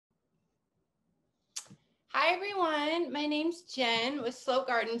Hi everyone, my name's Jen with Slope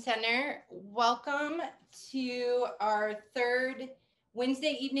Garden Center. Welcome to our third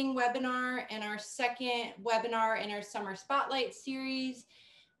Wednesday evening webinar and our second webinar in our Summer Spotlight series.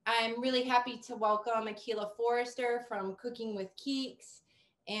 I'm really happy to welcome Akeila Forrester from Cooking with Keeks,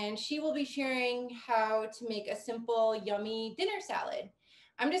 and she will be sharing how to make a simple, yummy dinner salad.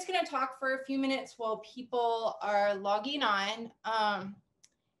 I'm just going to talk for a few minutes while people are logging on.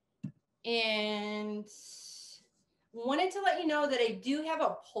 And wanted to let you know that I do have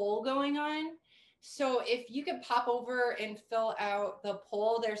a poll going on. So if you could pop over and fill out the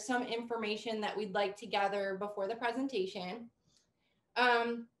poll, there's some information that we'd like to gather before the presentation.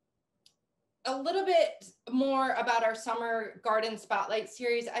 A little bit more about our Summer Garden Spotlight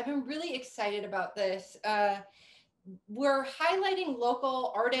series. I've been really excited about this. We're highlighting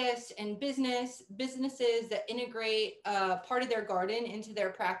local artists and businesses that integrate part of their garden into their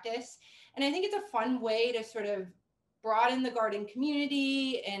practice. And I think it's a fun way to sort of broaden the garden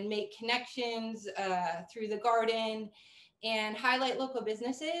community and make connections through the garden and highlight local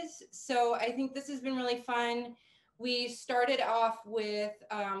businesses. So I think this has been really fun. We started off with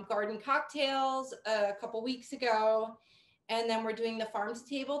garden cocktails a couple weeks ago, and then we're doing the farm to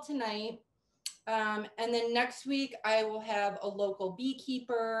table tonight. And then next week I will have a local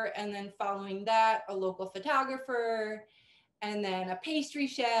beekeeper, and then following that, a local photographer, and then a pastry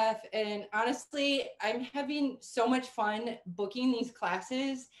chef. And honestly, I'm having so much fun booking these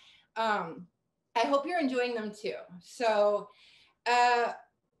classes. I hope you're enjoying them too. So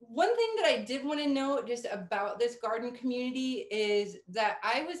one thing that I did want to note just about this garden community is that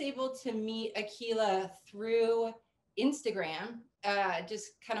I was able to meet Akeila through Instagram.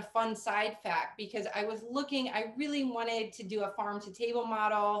 Just kind of fun side fact, because I was looking, I really wanted to do a farm to table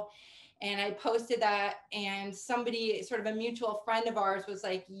model, and I posted that, and somebody, sort of a mutual friend of ours, was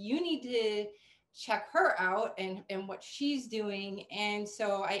like, you need to check her out and what she's doing. And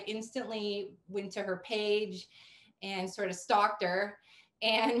so I instantly went to her page and sort of stalked her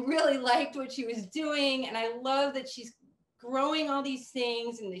and really liked what she was doing. And I love that she's growing all these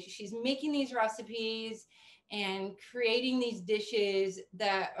things and she's making these recipes and creating these dishes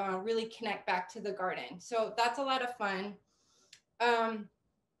that really connect back to the garden. So that's a lot of fun.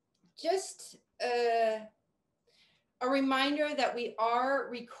 Just a reminder that we are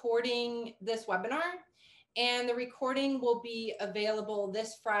recording this webinar, and the recording will be available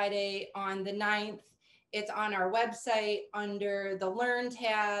this Friday on the 9th. It's on our website under the Learn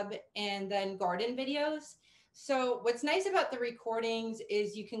tab and then garden videos. So what's nice about the recordings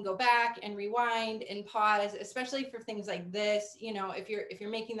is you can go back and rewind and pause, especially for things like this. You know, if you're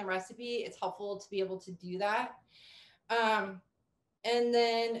making the recipe, it's helpful to be able to do that. And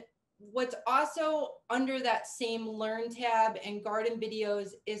then what's also under that same Learn tab and garden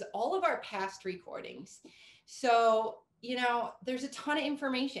videos is all of our past recordings. So, you know, there's a ton of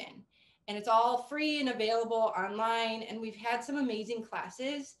information, and it's all free and available online. And we've had some amazing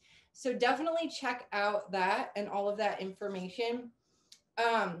classes. So definitely check out that and all of that information.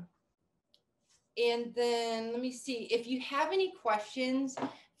 And then let me see, if you have any questions,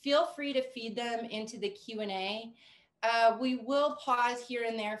 feel free to feed them into the Q&A. We will pause here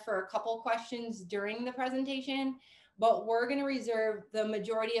and there for a couple questions during the presentation, but we're going to reserve the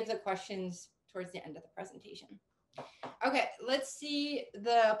majority of the questions towards the end of the presentation. Okay, let's see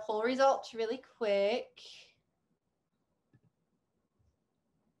the poll results really quick.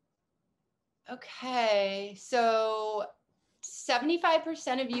 Okay, so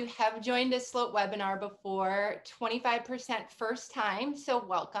 75% of you have joined a Slope webinar before, 25% first time, so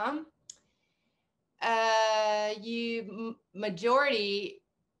welcome. Majority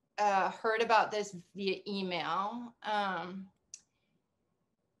heard about this via email.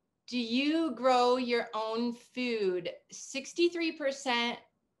 Do you grow your own food? 63%,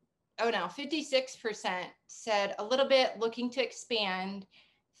 oh no, 56% said a little bit, looking to expand.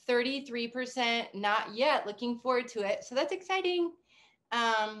 33% not yet, looking forward to it. So that's exciting.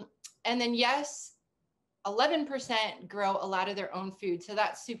 And then yes, 11% grow a lot of their own food. So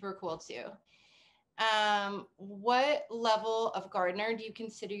that's super cool too. What level of gardener do you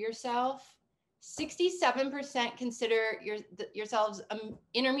consider yourself? 67% consider yourselves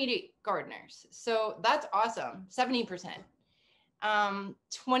intermediate gardeners. So that's awesome. 70%.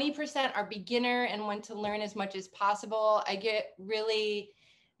 20% are beginner and want to learn as much as possible. I get really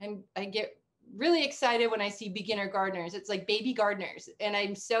excited when I see beginner gardeners. It's like baby gardeners. And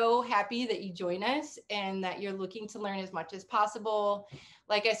I'm so happy that you join us and that you're looking to learn as much as possible.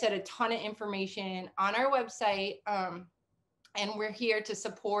 Like I said, a ton of information on our website. And we're here to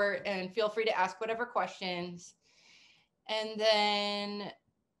support, and feel free to ask whatever questions. And then,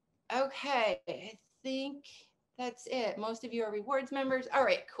 okay, I think that's it. Most of you are rewards members. All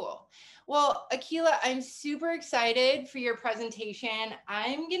right, cool. Well, Akeila, I'm super excited for your presentation.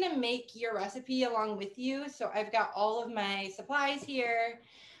 I'm going to make your recipe along with you. So I've got all of my supplies here.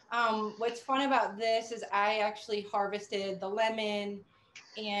 What's fun about this is I actually harvested the lemon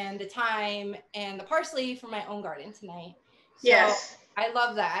and the thyme and the parsley from my own garden tonight. So Yes. I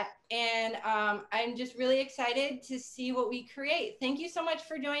love that. And I'm just really excited to see what we create. Thank you so much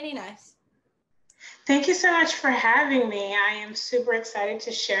for joining us. Thank you so much for having me. I am super excited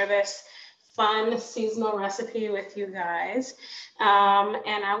to share this fun seasonal recipe with you guys.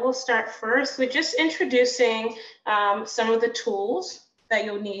 And I will start first with just introducing some of the tools that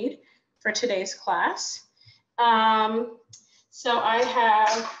you'll need for today's class. So I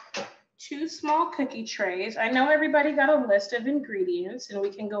have 2 small cookie trays. I know everybody got a list of ingredients and we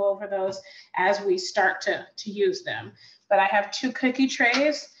can go over those as we start to use them. But I have 2 cookie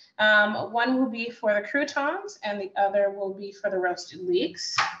trays. One will be for the croutons and the other will be for the roasted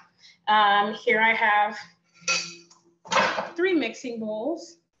leeks. Here I have 3 mixing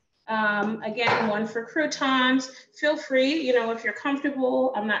bowls. Again, one for croutons. Feel free, if you're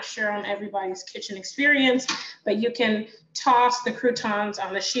comfortable, I'm not sure on everybody's kitchen experience, but you can toss the croutons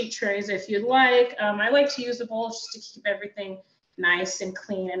on the sheet trays if you'd like. I like to use the bowls just to keep everything nice and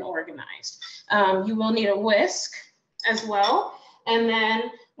clean and organized. You will need a whisk as well. And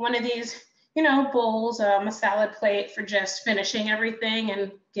then one of these, bowls, a salad plate for just finishing everything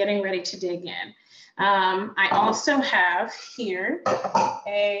and getting ready to dig in. I also have here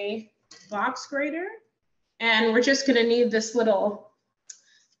a box grater, and we're just gonna need this little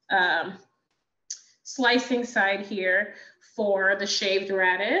slicing side here for the shaved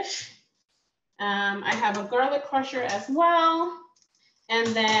radish. I have a garlic crusher as well, and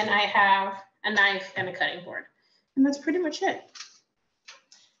then I have a knife and a cutting board, and that's pretty much it.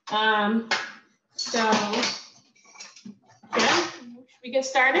 So yeah, should we get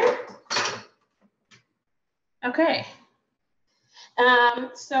started? Okay.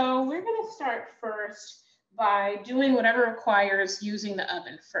 So we're going to start first by doing whatever requires using the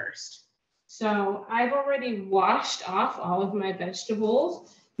oven first. So I've already washed off all of my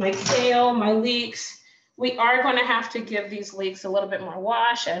vegetables, my kale, my leeks. We are going to have to give these leeks a little bit more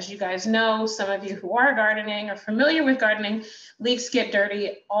wash. As you guys know, some of you who are gardening or familiar with gardening, leeks get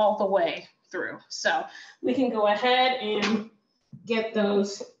dirty all the way through. So we can go ahead and get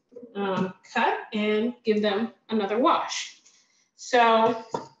those cut and give them another wash. So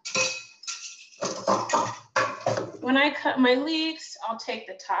when I cut my leeks, I'll take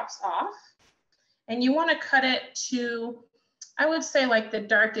the tops off, and you want to cut it to, I would say, like the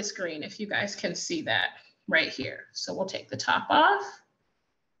darkest green, if you guys can see that right here. So we'll take the top off,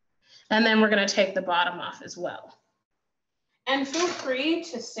 and then we're going to take the bottom off as well. And feel free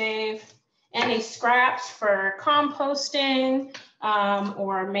to save any scraps for composting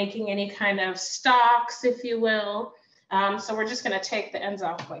or making any kind of stalks, if you will. So we're just going to take the ends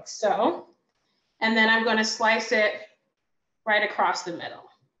off like so. And then I'm going to slice it right across the middle.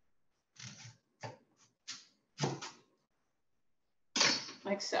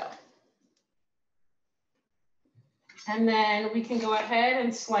 Like so. And then we can go ahead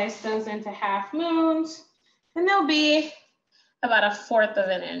and slice those into half moons, and they'll be about 1/4 of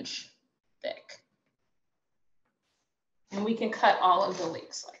an inch thick. And we can cut all of the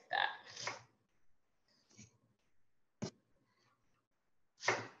leeks like that.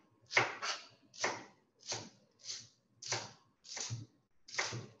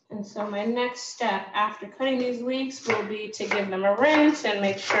 And so my next step after cutting these leeks will be to give them a rinse and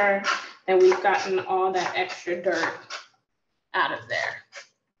make sure that we've gotten all that extra dirt out of there.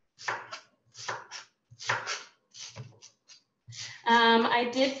 I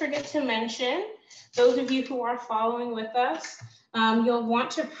did forget to mention, those of you who are following with us, you'll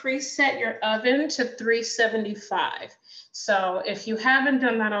want to preset your oven to 375. So if you haven't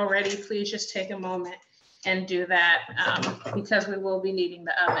done that already, please just take a moment and do that because we will be needing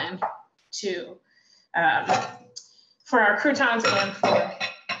the oven to for our croutons and for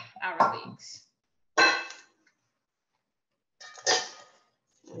our leeks.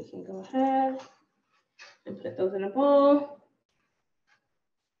 We can go ahead and put those in a bowl.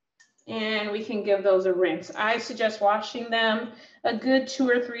 And we can give those a rinse. I suggest washing them a good 2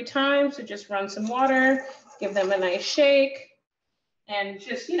 or 3 times. So just run some water, give them a nice shake, and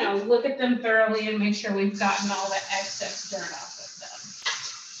just, look at them thoroughly and make sure we've gotten all the excess dirt off of them.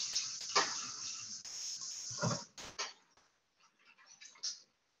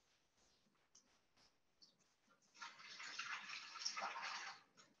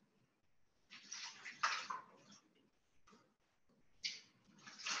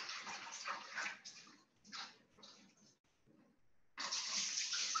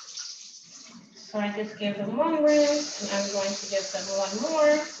 So I just gave them one rinse, and I'm going to give them one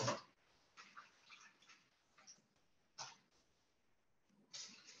more.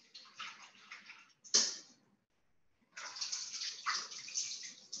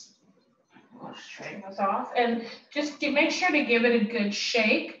 I'll straighten this off, and just make sure to give it a good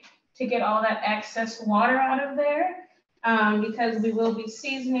shake to get all that excess water out of there, because we will be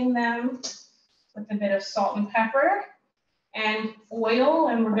seasoning them with a bit of salt and pepper and oil,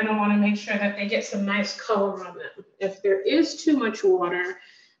 and we're going to want to make sure that they get some nice color on them. If there is too much water,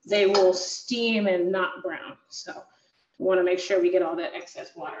 they will steam and not brown. So we want to make sure we get all that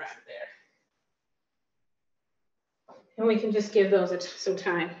excess water out of there. And we can just give those some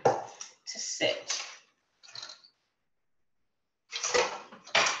time to sit.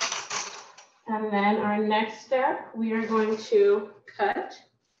 And then our next step, we are going to cut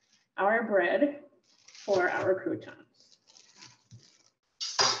our bread for our croutons.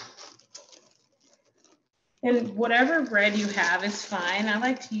 And whatever bread you have is fine. I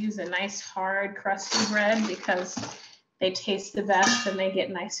like to use a nice hard crusty bread because they taste the best and they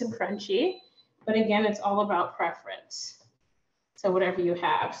get nice and crunchy. But again, it's all about preference. So whatever you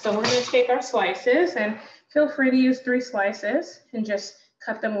have. So we're going to take our slices, and feel free to use 3 slices and just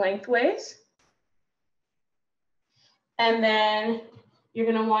cut them lengthways. And then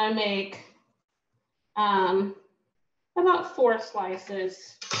you're going to want to make about 4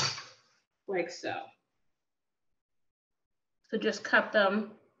 slices like so. So just cut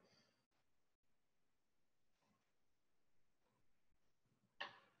them.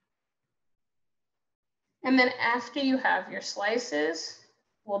 And then after you have your slices,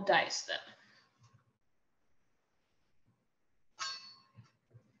 we'll dice them.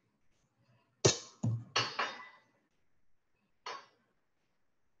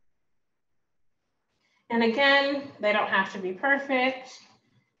 And again, they don't have to be perfect.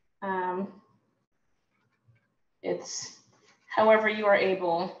 It's however you are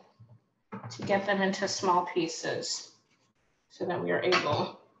able to get them into small pieces so that we are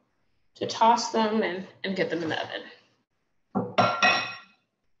able to toss them and get them in the oven.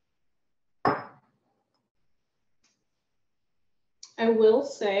 I will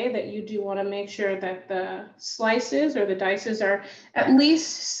say that you do want to make sure that the slices or the dices are at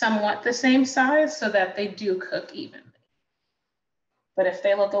least somewhat the same size so that they do cook evenly. But if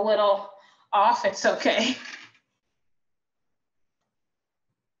they look a little off, it's okay.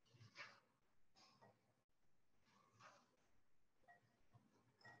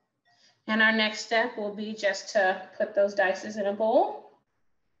 And our next step will be just to put those dices in a bowl.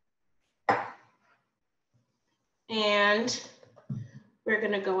 And we're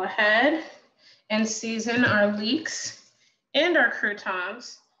going to go ahead and season our leeks and our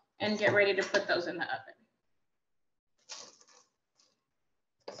croutons and get ready to put those in the oven.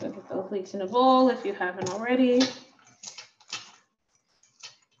 So put those leeks in a bowl if you haven't already.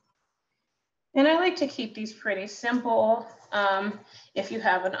 And I like to keep these pretty simple. If you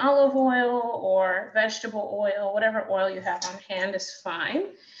have an olive oil or vegetable oil, whatever oil you have on hand is fine.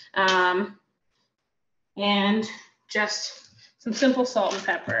 And just some simple salt and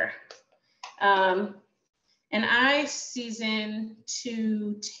pepper. And I season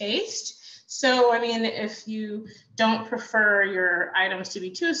to taste. So, I mean, if you don't prefer your items to be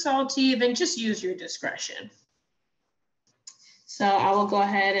too salty, then just use your discretion. So I will go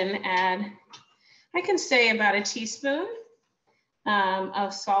ahead and add, I can say about a teaspoon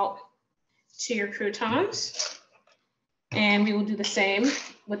of salt to your croutons. And we will do the same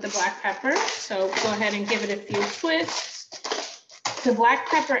with the black pepper. So go ahead and give it a few twists. The black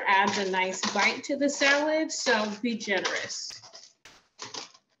pepper adds a nice bite to the salad, so be generous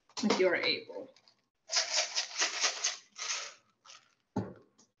if you're able.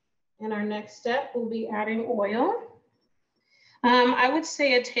 And our next step will be adding oil. I would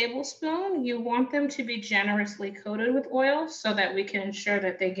say a tablespoon. You want them to be generously coated with oil so that we can ensure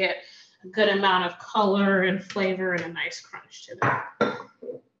that they get a good amount of color and flavor and a nice crunch to them.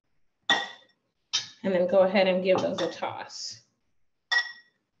 And then go ahead and give those a toss.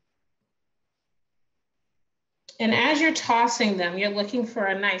 And as you're tossing them, you're looking for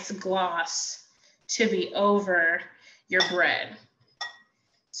a nice gloss to be over your bread.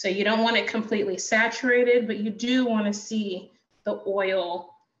 So you don't want it completely saturated, but you do want to see the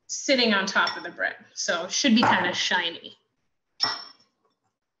oil sitting on top of the bread. So it should be kind of shiny.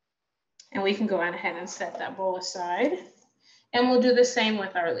 And we can go on ahead and set that bowl aside. And we'll do the same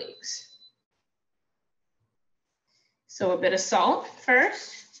with our leeks. So a bit of salt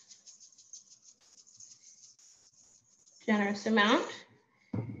first. Generous amount.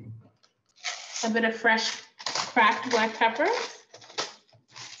 A bit of fresh cracked black pepper.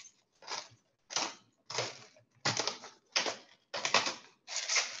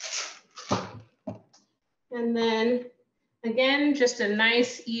 And then again, just a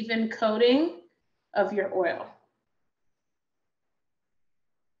nice even coating of your oil.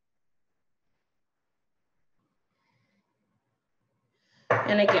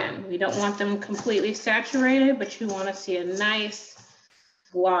 And again, we don't want them completely saturated, but you want to see a nice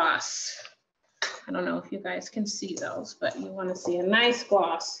gloss. I don't know if you guys can see those, but you want to see a nice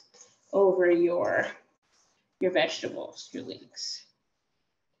gloss over your vegetables, your leeks.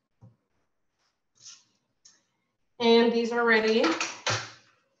 And these are ready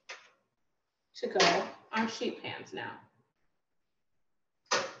to go on sheet pans now.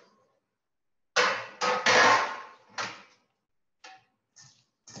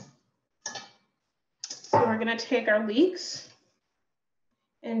 So we're going to take our leeks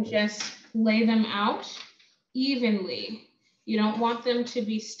and just lay them out evenly. You don't want them to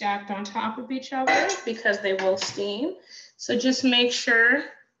be stacked on top of each other because they will steam. So just make sure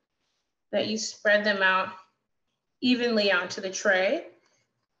that you spread them out evenly onto the tray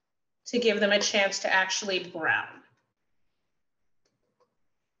to give them a chance to actually brown.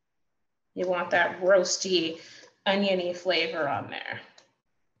 You want that roasty, oniony flavor on there.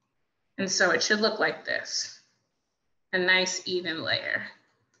 And so it should look like this, a nice even layer.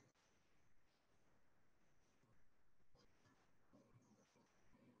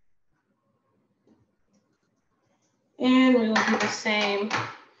 And we will do the same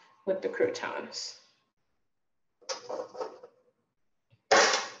with the croutons.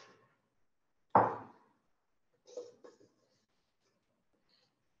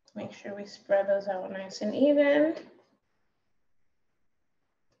 Make sure we spread those out nice and even.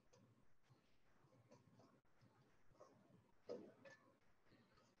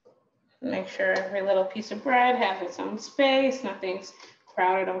 Make sure every little piece of bread has its own space, nothing's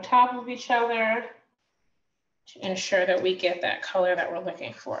crowded on top of each other, to ensure that we get that color that we're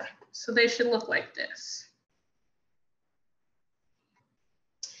looking for. So they should look like this.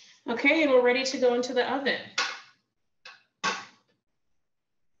 Okay, and we're ready to go into the oven.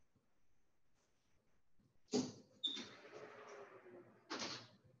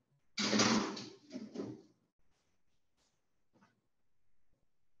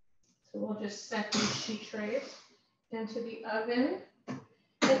 So we'll just set these sheet trays into the oven.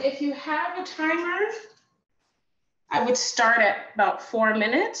 And if you have a timer, I would start at about 4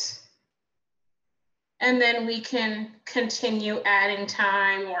 minutes. And then we can continue adding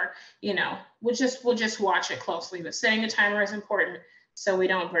time, or, you know, we'll just watch it closely. But setting a timer is important so we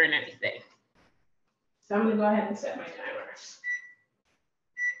don't burn anything. So I'm gonna go ahead and set my timer.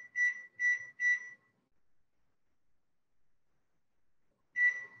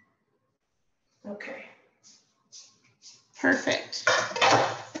 Okay, perfect.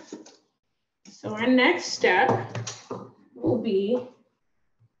 So our next step will be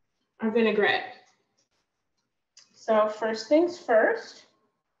our vinaigrette. So first things first,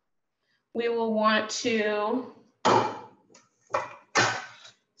 we will want to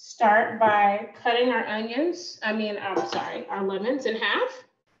start by cutting our our lemons in half.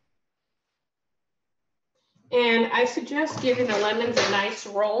 And I suggest giving the lemons a nice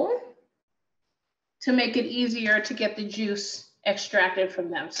roll to make it easier to get the juice extracted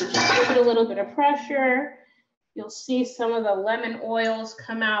from them. So just give it a little bit of pressure. You'll see some of the lemon oils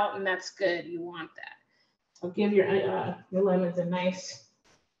come out, and that's good. You want that. So give your lemons a nice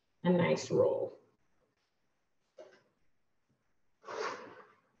roll.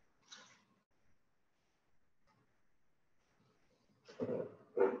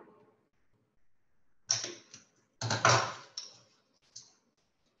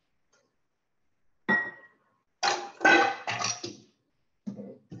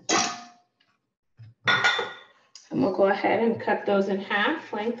 And we'll go ahead and cut those in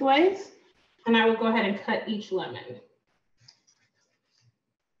half lengthwise. And I will go ahead and cut each lemon.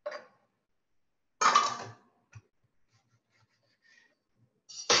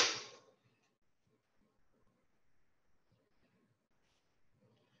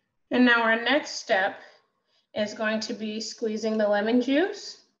 And now our next step is going to be squeezing the lemon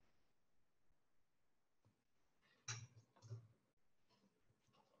juice.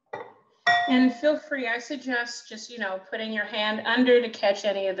 And feel free, I suggest just, you know, putting your hand under to catch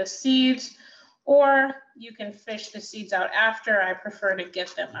any of the seeds, or you can fish the seeds out after. I prefer to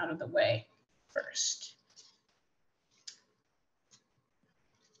get them out of the way first.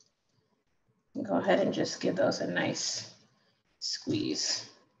 Go ahead and just give those a nice squeeze.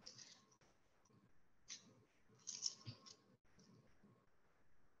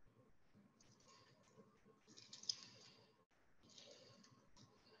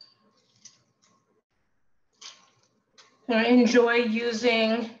 I enjoy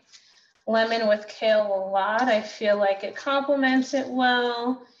using lemon with kale a lot. I feel like it complements it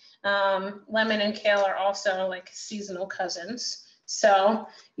well. Lemon and kale are also like seasonal cousins. So,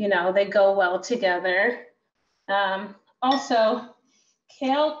 you know, they go well together. Also,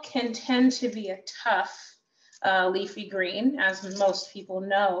 kale can tend to be a tough leafy green, as most people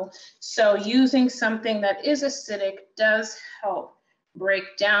know. So using something that is acidic does help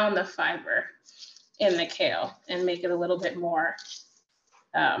break down the fiber in the kale and make it a little bit more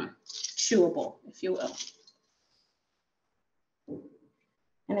chewable, if you will.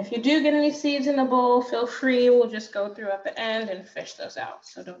 And if you do get any seeds in the bowl, feel free, we'll just go through at the end and fish those out.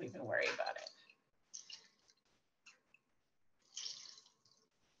 So don't even worry about it.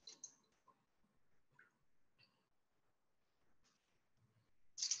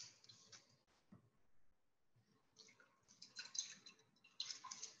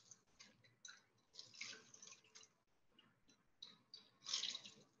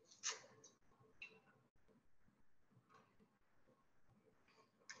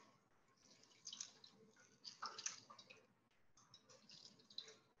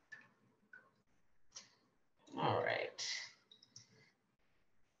 All right.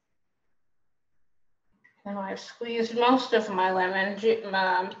 Now I've squeezed most of my lemon juice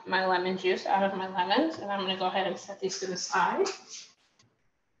out of my lemons, and I'm going to go ahead and set these to the side.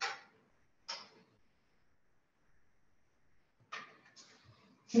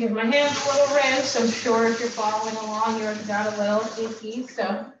 Give my hands a little rinse. I'm sure if you're following along, you already got a little icky.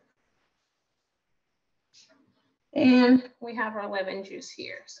 So, and we have our lemon juice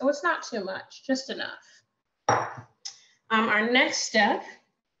here. So it's not too much, just enough. Our next step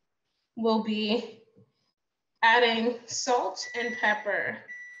will be adding salt and pepper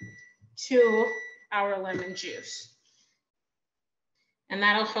to our lemon juice. And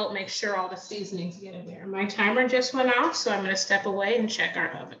that'll help make sure all the seasonings get in there. My timer just went off, so I'm going to step away and check our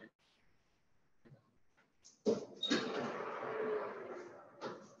oven.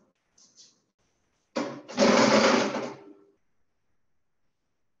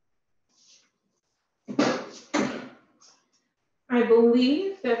 I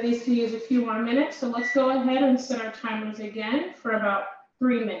believe that these could use a few more minutes, so let's go ahead and set our timers again for about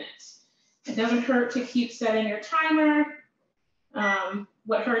 3 minutes. It doesn't hurt to keep setting your timer.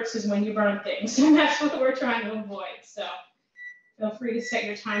 What hurts is when you burn things, and that's what we're trying to avoid. So feel free to set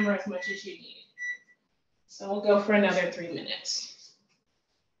your timer as much as you need. So we'll go for another 3 minutes.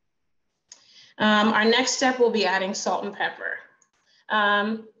 Our next step will be adding salt and pepper.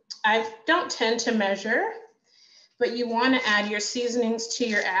 I don't tend to measure, but you want to add your seasonings to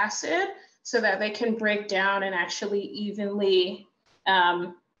your acid so that they can break down and actually evenly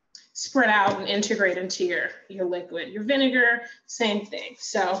spread out and integrate into your liquid. Your vinegar, same thing.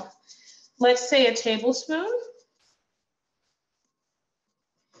 So let's say a tablespoon.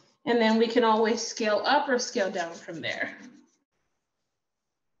 And then we can always scale up or scale down from there.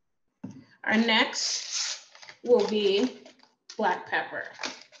 Our next will be black pepper.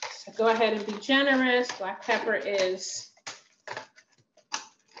 So go ahead and be generous. Black pepper is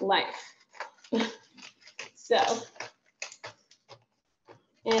life. So,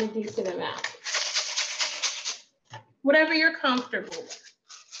 and decent amount. Whatever you're comfortable with.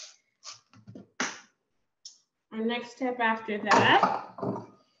 Our next step after that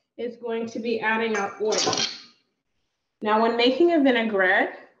is going to be adding our oil. Now, when making a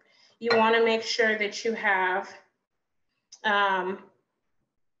vinaigrette, you want to make sure that you have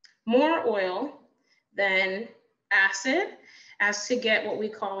more oil than acid as to get what we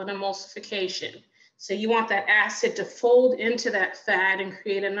call an emulsification. So you want that acid to fold into that fat and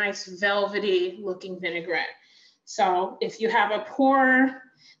create a nice velvety looking vinaigrette. So if you have a pour,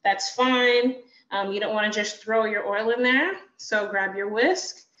 that's fine. You don't want to just throw your oil in there. So grab your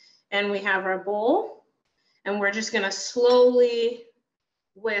whisk, and we have our bowl, and we're just going to slowly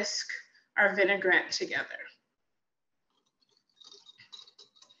whisk our vinaigrette together.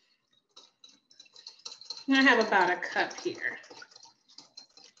 I have about a cup here.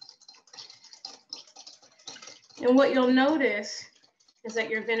 And what you'll notice is that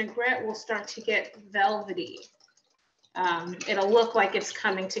your vinaigrette will start to get velvety. It'll look like it's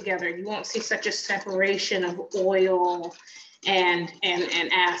coming together. You won't see such a separation of oil and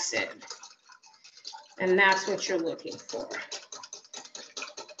acid. And that's what you're looking for.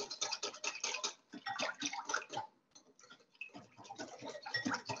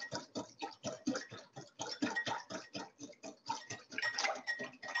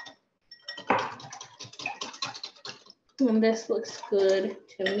 And this looks good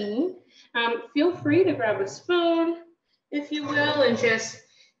to me. Feel free to grab a spoon, if you will, and just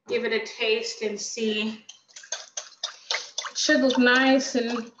give it a taste and see. It should look nice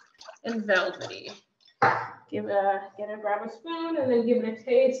and and velvety. Grab a spoon and then give it a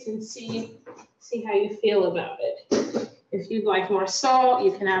taste and see how you feel about it. If you'd like more salt,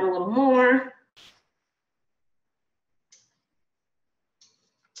 you can add a little more.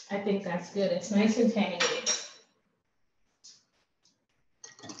 I think that's good. It's nice and tangy.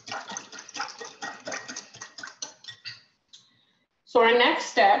 So our next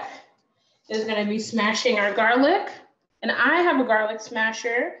step is going to be smashing our garlic. And I have a garlic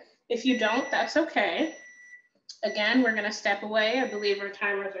smasher. If you don't, that's okay. Again, we're going to step away. I believe our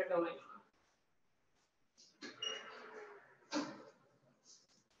timers are going on.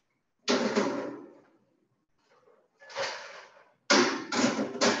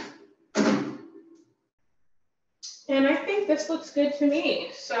 And I think this looks good to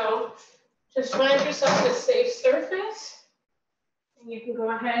me. So just find yourself a safe surface. And you can go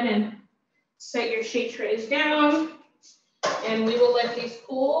ahead and set your sheet trays down. And we will let these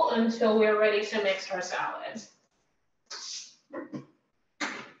cool until we're ready to mix our salad.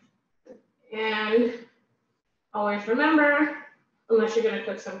 And always remember, unless you're going to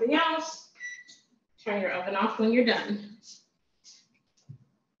cook something else, turn your oven off when you're done.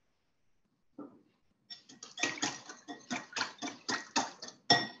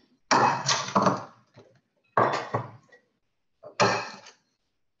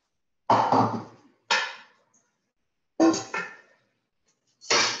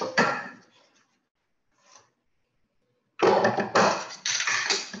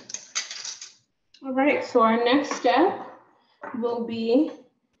 All right, so our next step will be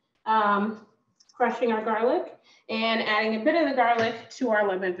crushing our garlic and adding a bit of the garlic to our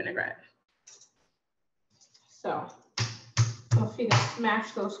lemon vinaigrette. So feel free to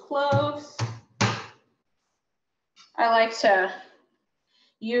smash those cloves. I like to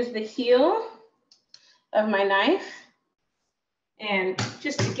use the heel of my knife and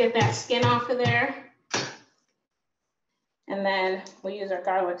just to get that skin off of there. And then we'll use our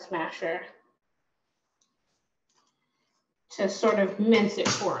garlic smasher to sort of mince it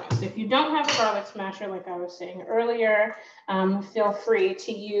for us. If you don't have a garlic smasher, like I was saying earlier, feel free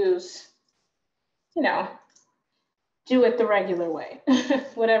to use, do it the regular way,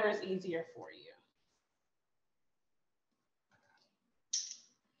 whatever's easier for you.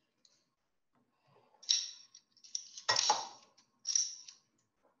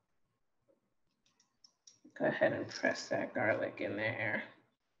 Go ahead and press that garlic in there.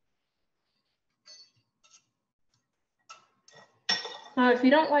 Now, if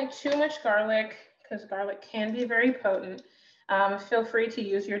you don't like too much garlic, because garlic can be very potent, feel free to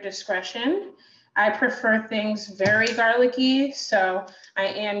use your discretion. I prefer things very garlicky, so I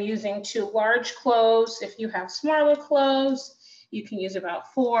am using 2 large cloves. If you have smaller cloves, you can use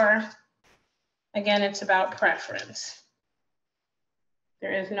about 4. Again, it's about preference.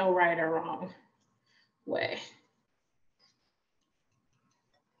 There is no right or wrong way.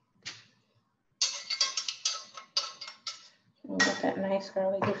 We'll get that nice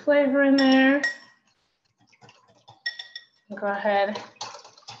garlicky flavor in there. Go ahead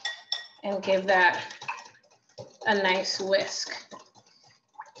and give that a nice whisk.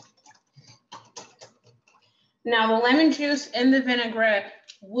 Now the lemon juice and the vinaigrette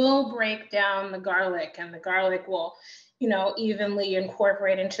will break down the garlic, and the garlic will, evenly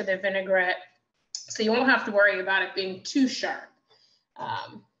incorporate into the vinaigrette. So you won't have to worry about it being too sharp.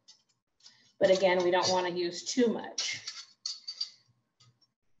 But again, we don't want to use too much.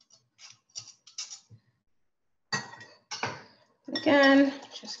 Again,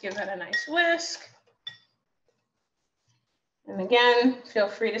 just give that a nice whisk. And again, feel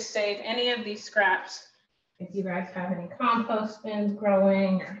free to save any of these scraps if you guys have any compost bins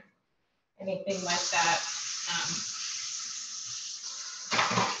growing or anything like that.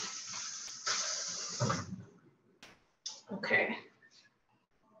 Okay,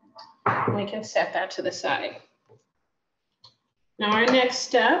 we can set that to the side. Now our next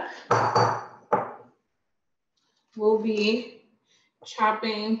step will be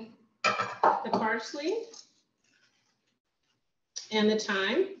chopping the parsley and the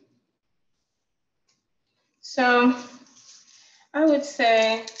thyme. So I would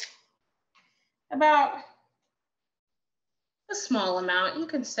say about a small amount. You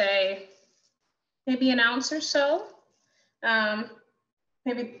could say maybe an ounce or so,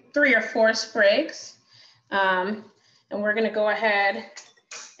 maybe 3 or 4 sprigs. And we're gonna go ahead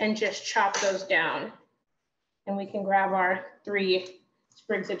and just chop those down. And we can grab our 3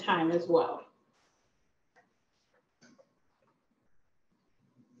 sprigs of thyme as well.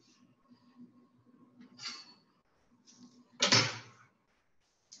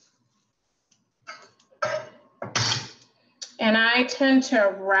 And I tend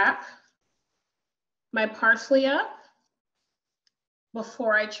to wrap my parsley up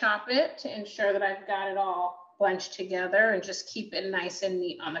before I chop it to ensure that I've got it all bunched together and just keep it nice and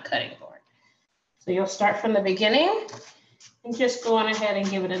neat on the cutting board. So you'll start from the beginning and just go on ahead and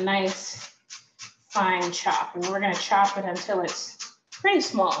give it a nice fine chop. And we're going to chop it until it's pretty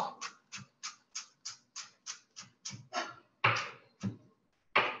small.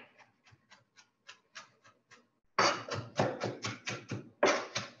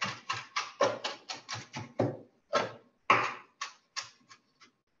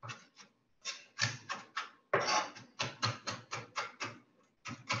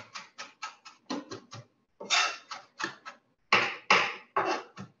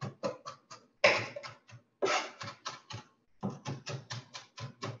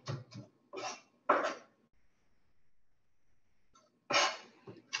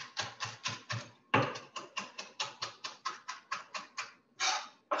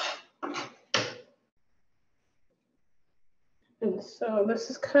 And so this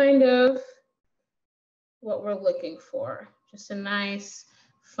is kind of what we're looking for. Just a nice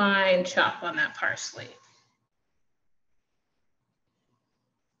fine chop on that parsley.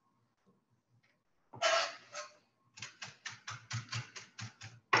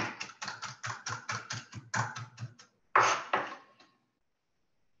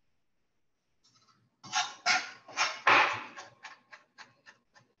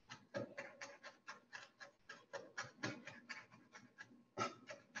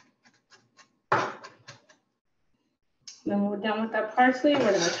 Then when we're done with that parsley,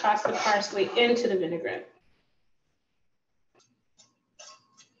 we're going to toss the parsley into the vinaigrette.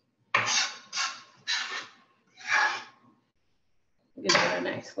 Give it a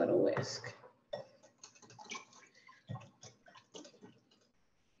nice little whisk.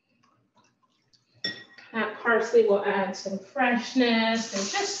 That parsley will add some freshness and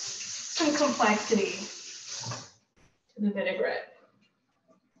just some complexity to the vinaigrette.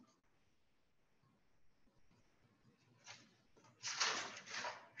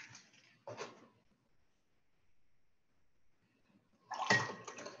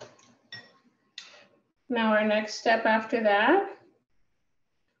 Now our next step after that,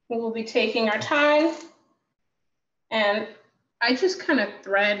 we will be taking our thyme, and I just kind of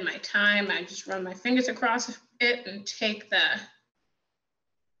thread my thyme. I just run my fingers across it and take the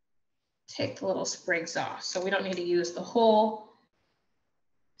little sprigs off. So we don't need to use the whole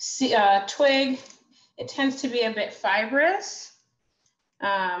twig. It tends to be a bit fibrous,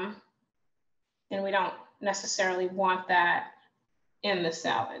 and we don't necessarily want that in the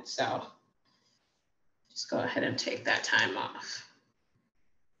salad. So just go ahead and take that thyme off.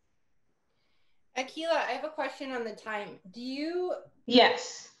 Akeila, I have a question on the thyme. Do you?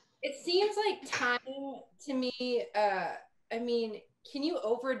 Yes. It seems like thyme to me, I mean, can you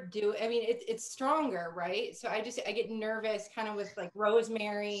overdo it? I mean, it's stronger, right? So I get nervous kind of with like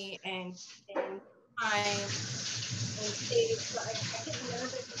rosemary and thyme and sage. So I get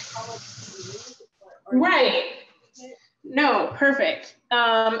nervous with how much to use. Right. No, perfect.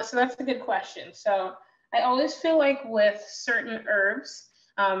 So that's a good question. So I always feel like with certain herbs,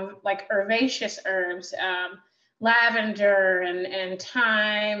 like herbaceous herbs, lavender and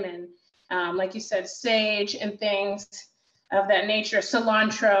thyme and like you said, sage and things of that nature,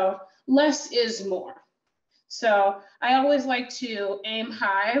 cilantro, less is more. So I always like to aim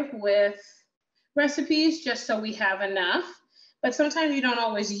high with recipes just so we have enough, but sometimes you don't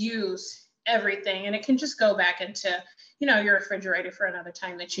always use everything and it can just go back into, you know, your refrigerator for another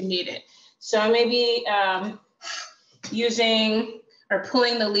time that you need it. So maybe using or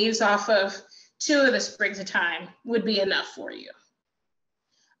pulling the leaves off of 2 of the sprigs of thyme would be enough for you.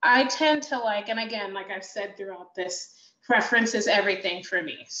 I tend to like, and again, like I've said throughout this, preference is everything for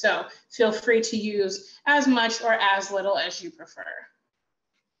me. So feel free to use as much or as little as you prefer.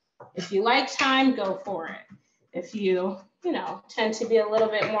 If you like thyme, go for it. If you tend to be a little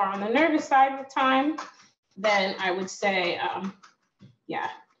bit more on the nervous side with thyme, then I would say, yeah,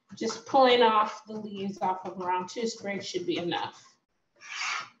 just pulling off the leaves off of around 2 sprigs should be enough.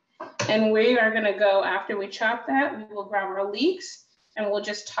 And we are gonna go, after we chop that, we will grab our leeks and we'll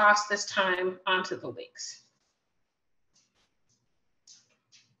just toss this thyme onto the leeks.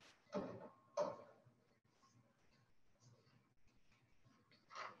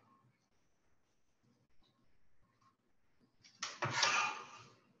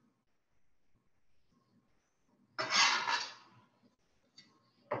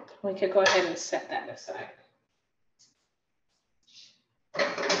 We could go ahead and set that aside.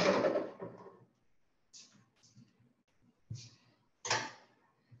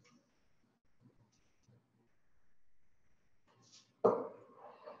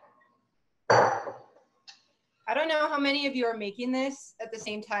 I don't know how many of you are making this at the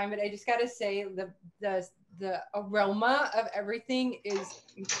same time, but I just got to say the aroma of everything is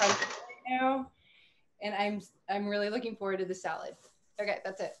incredible right now, and I'm really looking forward to the salad. Okay,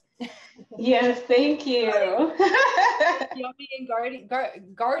 that's it. Yes, thank you. Yummy and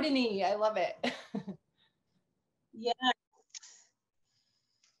gardeny. I love it. Yeah.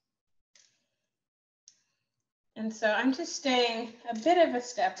 And so I'm just staying a bit of a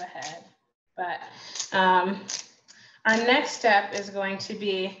step ahead, but our next step is going to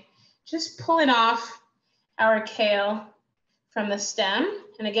be just pulling off our kale from the stem.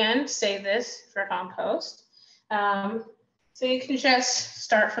 And again, save this for compost. So you can just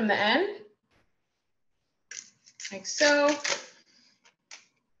start from the end, like so,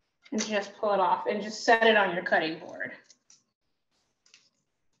 and just pull it off and just set it on your cutting board.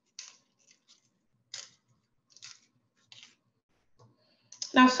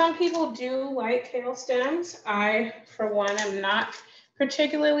 Now, some people do like kale stems. I, for one, am not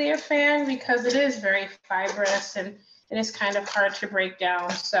particularly a fan because it is very fibrous and it is kind of hard to break down.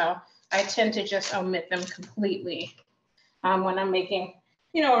 So I tend to just omit them completely when I'm making,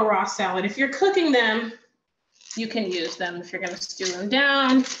 you know, a raw salad. If you're cooking them, you can use them if you're going to stew them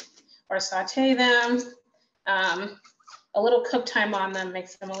down or saute them. A little cook time on them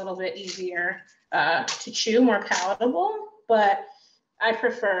makes them a little bit easier to chew, more palatable, but I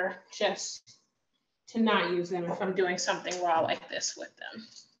prefer just to not use them if I'm doing something raw like this with them.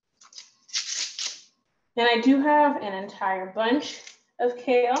 And I do have an entire bunch of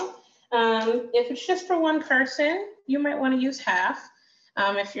kale. If it's just for one person, you might want to use half.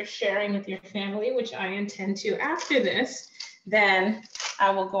 If you're sharing with your family, which I intend to after this, then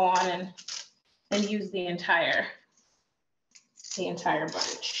I will go on and use the entire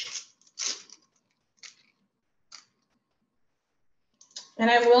bunch. And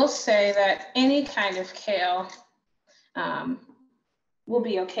I will say that any kind of kale will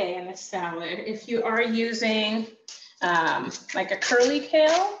be okay in this salad. If you are using like a curly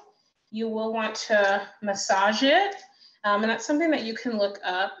kale, you will want to massage it. And that's something that you can look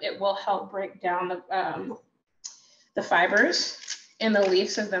up. It will help break down the fibers in the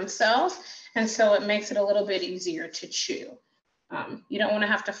leaves of themselves. And so it makes it a little bit easier to chew. You don't want to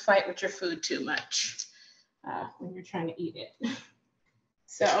have to fight with your food too much when you're trying to eat it.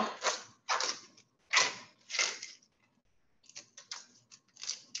 So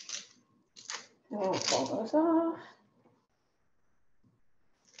we'll pull those off.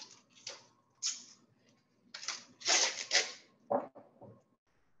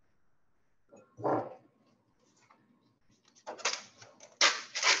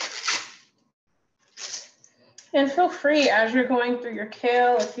 And feel free as you're going through your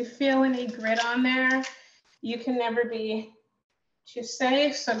kale, if you feel any grit on there, you can never be too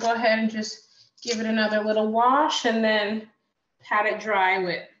safe. So go ahead and just give it another little wash and then pat it dry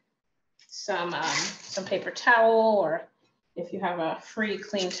with some paper towel, or if you have a free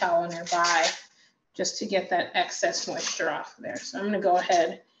clean towel nearby, just to get that excess moisture off there. So I'm gonna go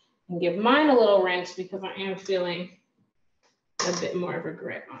ahead and give mine a little rinse because I am feeling a bit more of a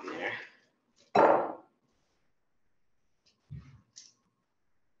grit on there.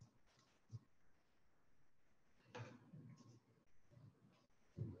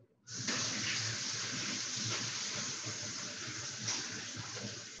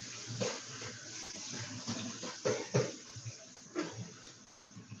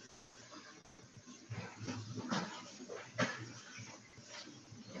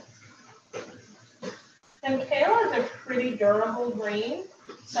 And kale is a pretty durable green,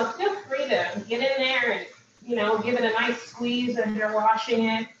 so feel free to get in there and, you know, give it a nice squeeze as you're washing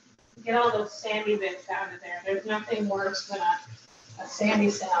it. Get all those sandy bits out of there. There's nothing worse than a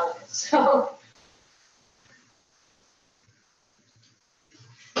sandy salad. So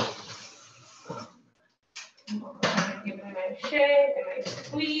give it a nice shake, a nice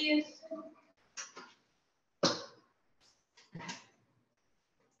squeeze.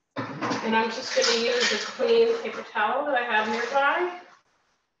 And I'm just going to use a clean paper towel that I have nearby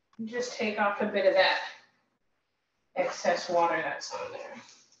and just take off a bit of that excess water that's on there.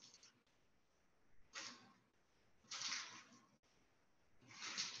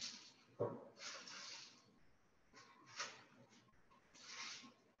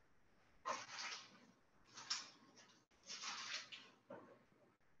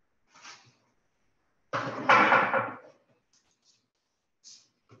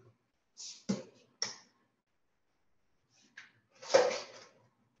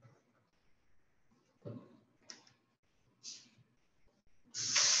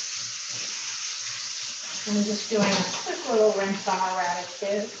 I'm just doing a quick little rinse on our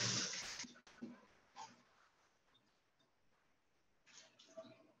radishes.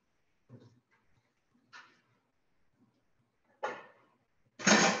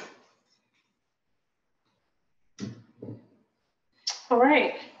 All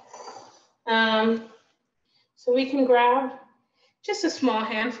right. So we can grab just a small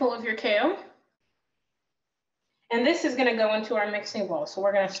handful of your kale. And this is going to go into our mixing bowl. So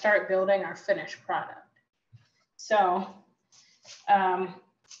we're going to start building our finished product. So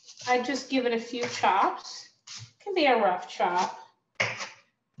I just give it a few chops. It can be a rough chop.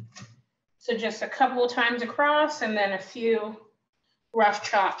 So just a couple of times across and then a few rough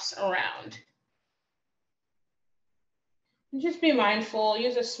chops around. And just be mindful,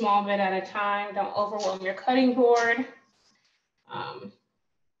 use a small bit at a time. Don't overwhelm your cutting board.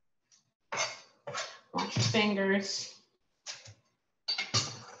 Watch your fingers.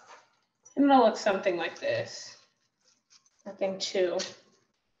 And it'll look something like this. Nothing too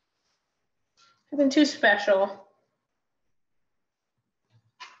special.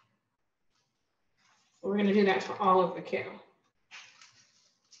 We're going to do that for all of the kale.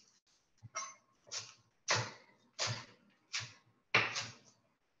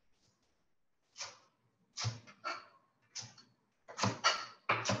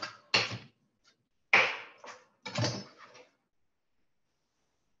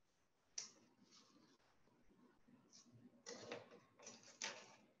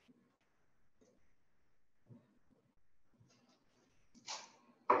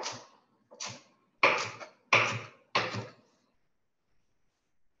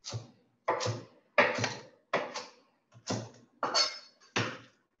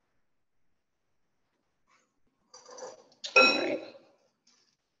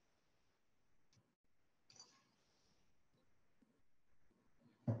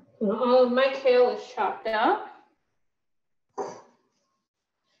 All of my kale is chopped up.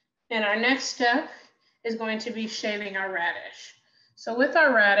 And our next step is going to be shaving our radish. So with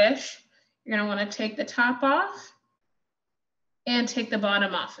our radish, you're going to want to take the top off and take the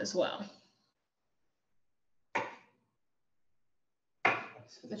bottom off as well. So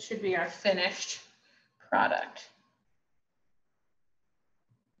this should be our finished product.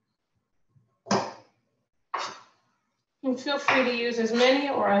 And feel free to use as many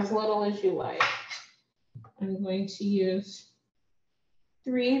or as little as you like. I'm going to use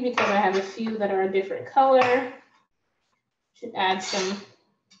 3 because I have a few that are a different color. Should add some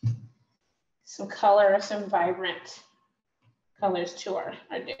color, some vibrant colors to our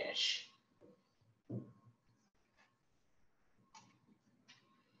dish.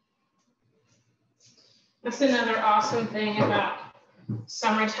 That's another awesome thing about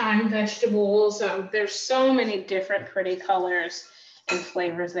summertime vegetables. There's so many different pretty colors and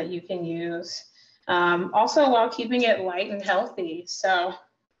flavors that you can use. Also while keeping it light and healthy. So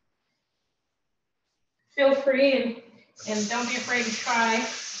feel free and don't be afraid to try,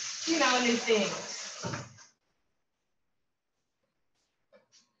 new things.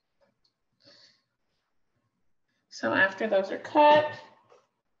 So after those are cut,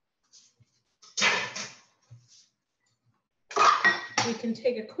 we can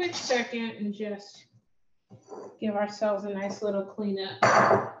take a quick second and just give ourselves a nice little cleanup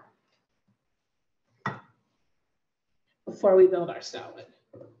before we build our salad.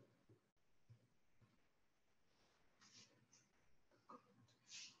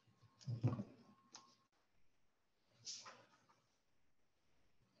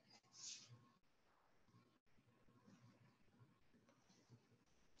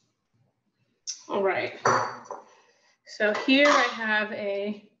 All right, so here I have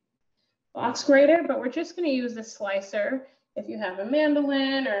a box grater, but we're just going to use the slicer. If you have a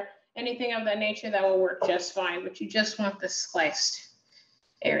mandolin or anything of that nature, that will work just fine, but you just want the sliced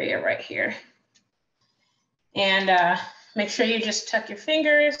area right here. And make sure you just tuck your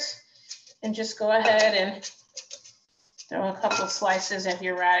fingers and just go ahead and throw a couple of slices of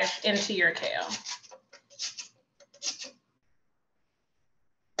your radish into your kale.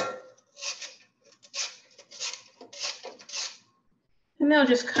 And they'll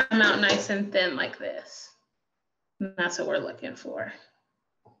just come out nice and thin like this. And that's what we're looking for.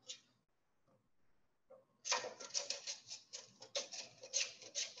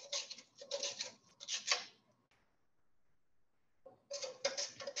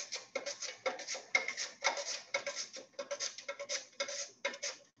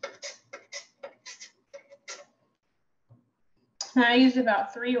 And I used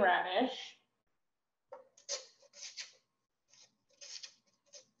about 3 radish.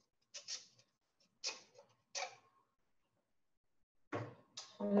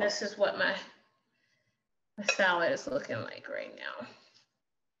 And this is what my salad is looking like right now.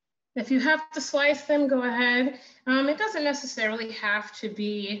 If you have to slice them, go ahead. It doesn't necessarily have to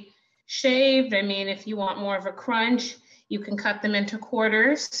be shaved. I mean, if you want more of a crunch, you can cut them into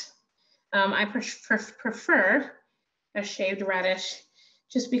quarters. I prefer a shaved radish,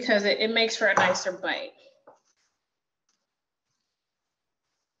 just because it makes for a nicer bite.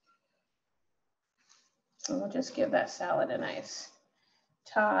 So we'll just give that salad a nice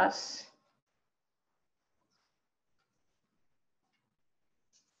toss.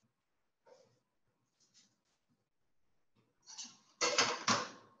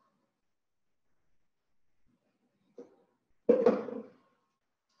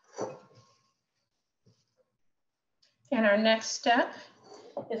 And our next step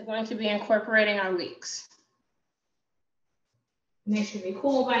is going to be incorporating our leeks. And they should be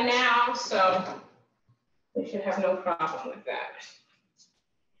cool by now, so we should have no problem with that.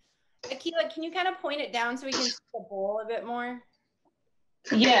 Akeila, can you kind of point it down so we can see the bowl a bit more?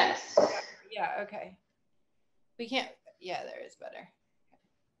 Yes. Yeah, okay. We can't, yeah, there is better.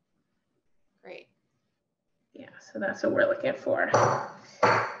 Great. Yeah, so that's what we're looking for.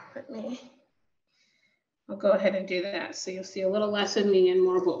 I'll go ahead and do that. So you'll see a little less of me and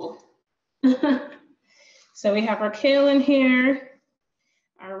more bowl. So we have our kale in here,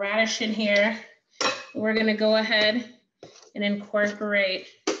 our radish in here. We're gonna go ahead and incorporate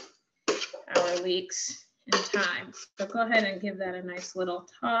our leeks and thyme. So go ahead and give that a nice little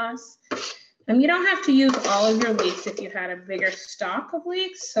toss. You don't have to use all of your leeks if you had a bigger stock of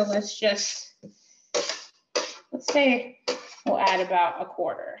leeks. So let's say we'll add about a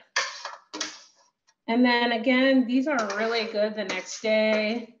quarter. And then again, these are really good the next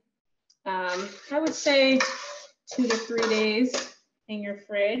day. I would say 2 to 3 days in your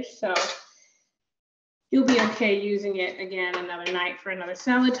fridge. So you'll be okay using it again another night for another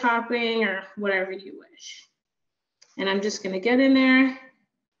salad topping or whatever you wish. And I'm just gonna get in there.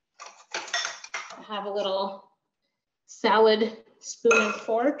 I have a little salad spoon and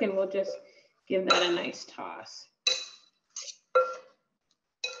fork, and we'll just give that a nice toss.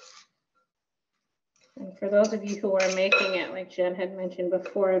 And for those of you who are making it, like Jen had mentioned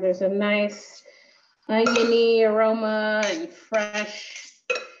before, there's a nice oniony aroma and fresh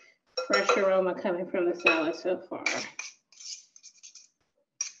aroma coming from the salad so far.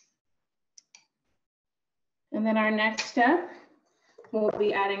 And then our next step, we'll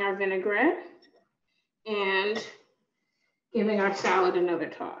be adding our vinaigrette and giving our salad another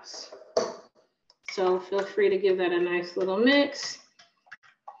toss. So feel free to give that a nice little mix.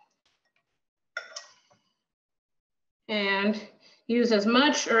 And use as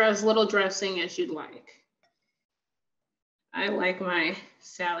much or as little dressing as you'd like. I like my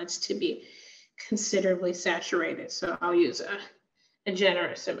salads to be considerably saturated, so I'll use a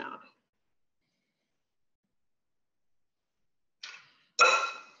generous amount.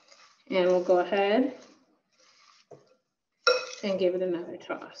 And we'll go ahead and give it another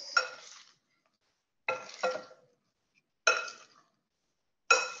toss.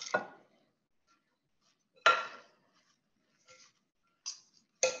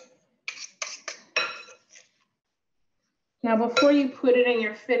 Now, before you put it in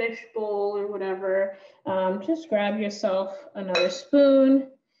your finished bowl or whatever, just grab yourself another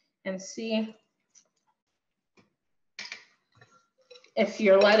spoon and see if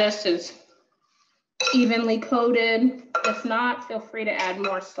your lettuce is evenly coated. If not, feel free to add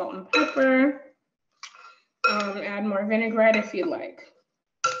more salt and pepper. Add more vinaigrette if you'd like.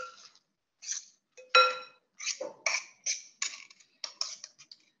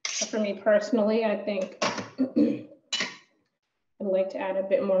 For me personally, I think I'd like to add a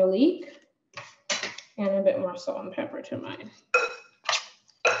bit more leek and a bit more salt and pepper to mine.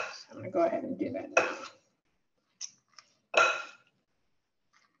 So I'm gonna go ahead and do that now.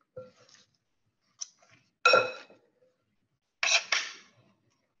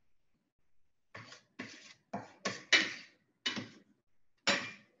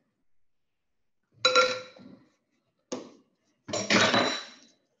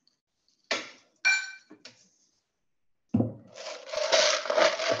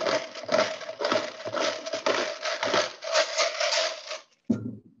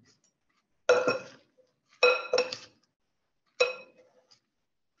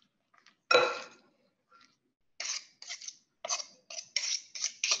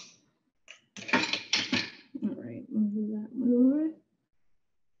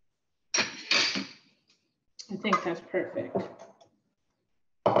 I think that's perfect.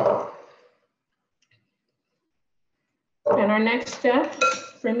 And our next step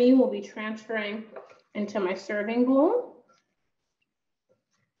for me will be transferring into my serving bowl.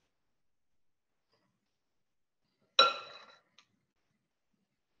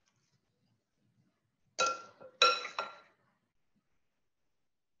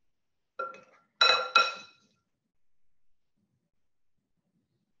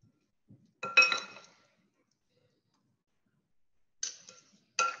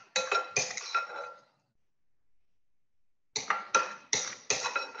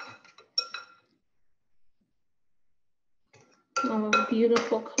 All those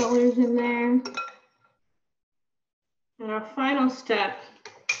beautiful colors in there. And our final step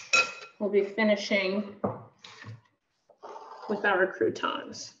will be finishing with our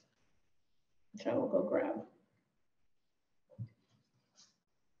croutons, which I will go grab.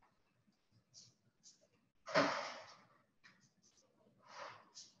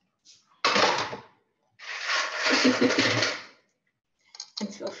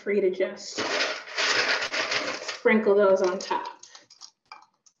 And feel free to just sprinkle those on top.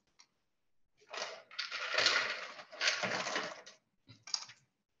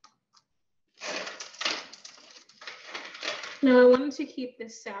 Now I wanted to keep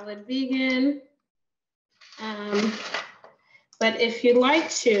this salad vegan, but if you'd like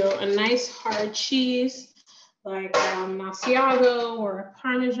to, a nice hard cheese like Asiago or a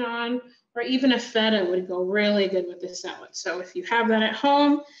Parmesan or even a feta would go really good with this salad. So if you have that at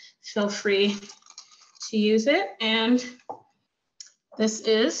home, feel free to use it. And this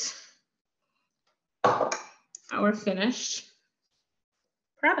is our finished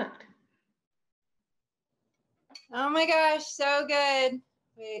product. Oh my gosh, so good.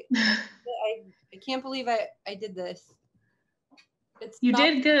 Wait, I can't believe I did this. You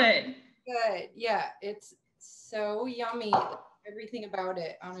did good. Good, yeah, it's so yummy. Everything about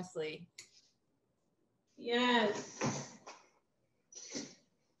it, honestly. Yes.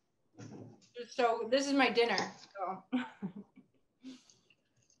 So this is my dinner. So.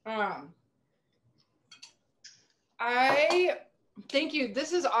 I thank you.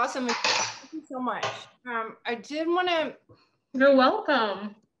 This is awesome. Thank you so much. I did want to. You're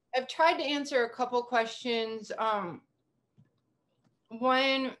welcome. I've tried to answer a couple questions.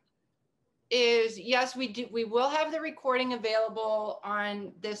 One is yes, we will have the recording available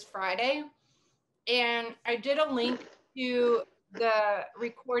on this Friday, and I did a link to the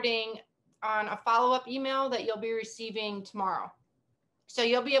recording on a follow-up email that you'll be receiving tomorrow. So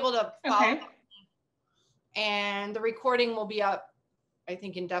you'll be able to follow. Okay. And the recording will be up, I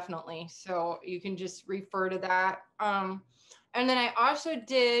think, indefinitely. So you can just refer to that. And then I also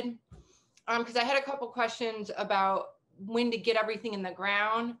did, because I had a couple questions about when to get everything in the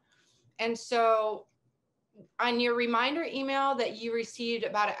ground. And so on your reminder email that you received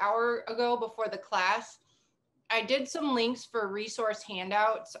about an hour ago before the class, I did some links for resource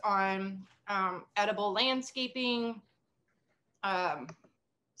handouts on edible landscaping,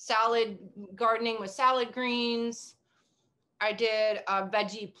 salad gardening with salad greens. I did a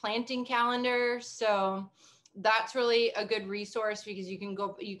veggie planting calendar. So that's really a good resource because you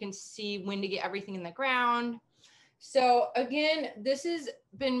can see when to get everything in the ground. So again, this has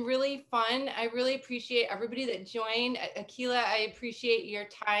been really fun. I really appreciate everybody that joined. Akeila, I appreciate your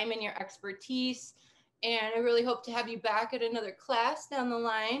time and your expertise. And I really hope to have you back at another class down the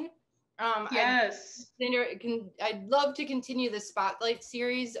line. Yes. I'd love to continue the Spotlight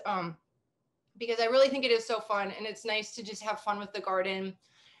series because I really think it is so fun. And it's nice to just have fun with the garden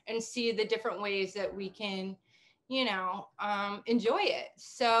and see the different ways that we can enjoy it.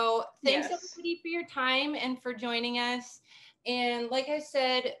 So thanks everybody for your time and for joining us. And like I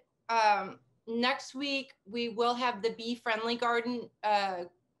said, next week we will have the Bee Friendly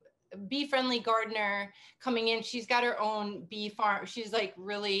Gardener coming in. She's got her own bee farm. She's like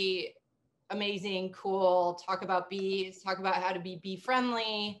really amazing, cool, talk about bees, talk about how to be bee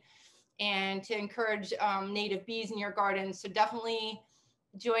friendly and to encourage native bees in your garden. So definitely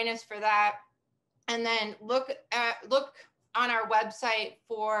join us for that. And then look on our website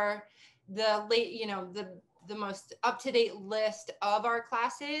for the most up-to-date list of our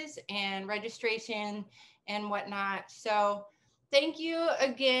classes and registration and whatnot. So thank you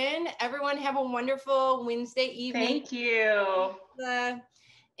again, everyone. Have a wonderful Wednesday evening. Thank you.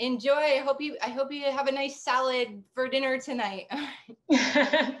 Enjoy. I hope you have a nice salad for dinner tonight.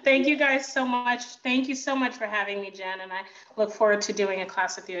 Thank you guys so much. Thank you so much for having me, Jen. And I look forward to doing a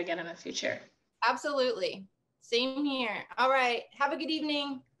class with you again in the future. Absolutely. Same here. All right. Have a good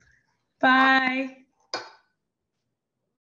evening. Bye.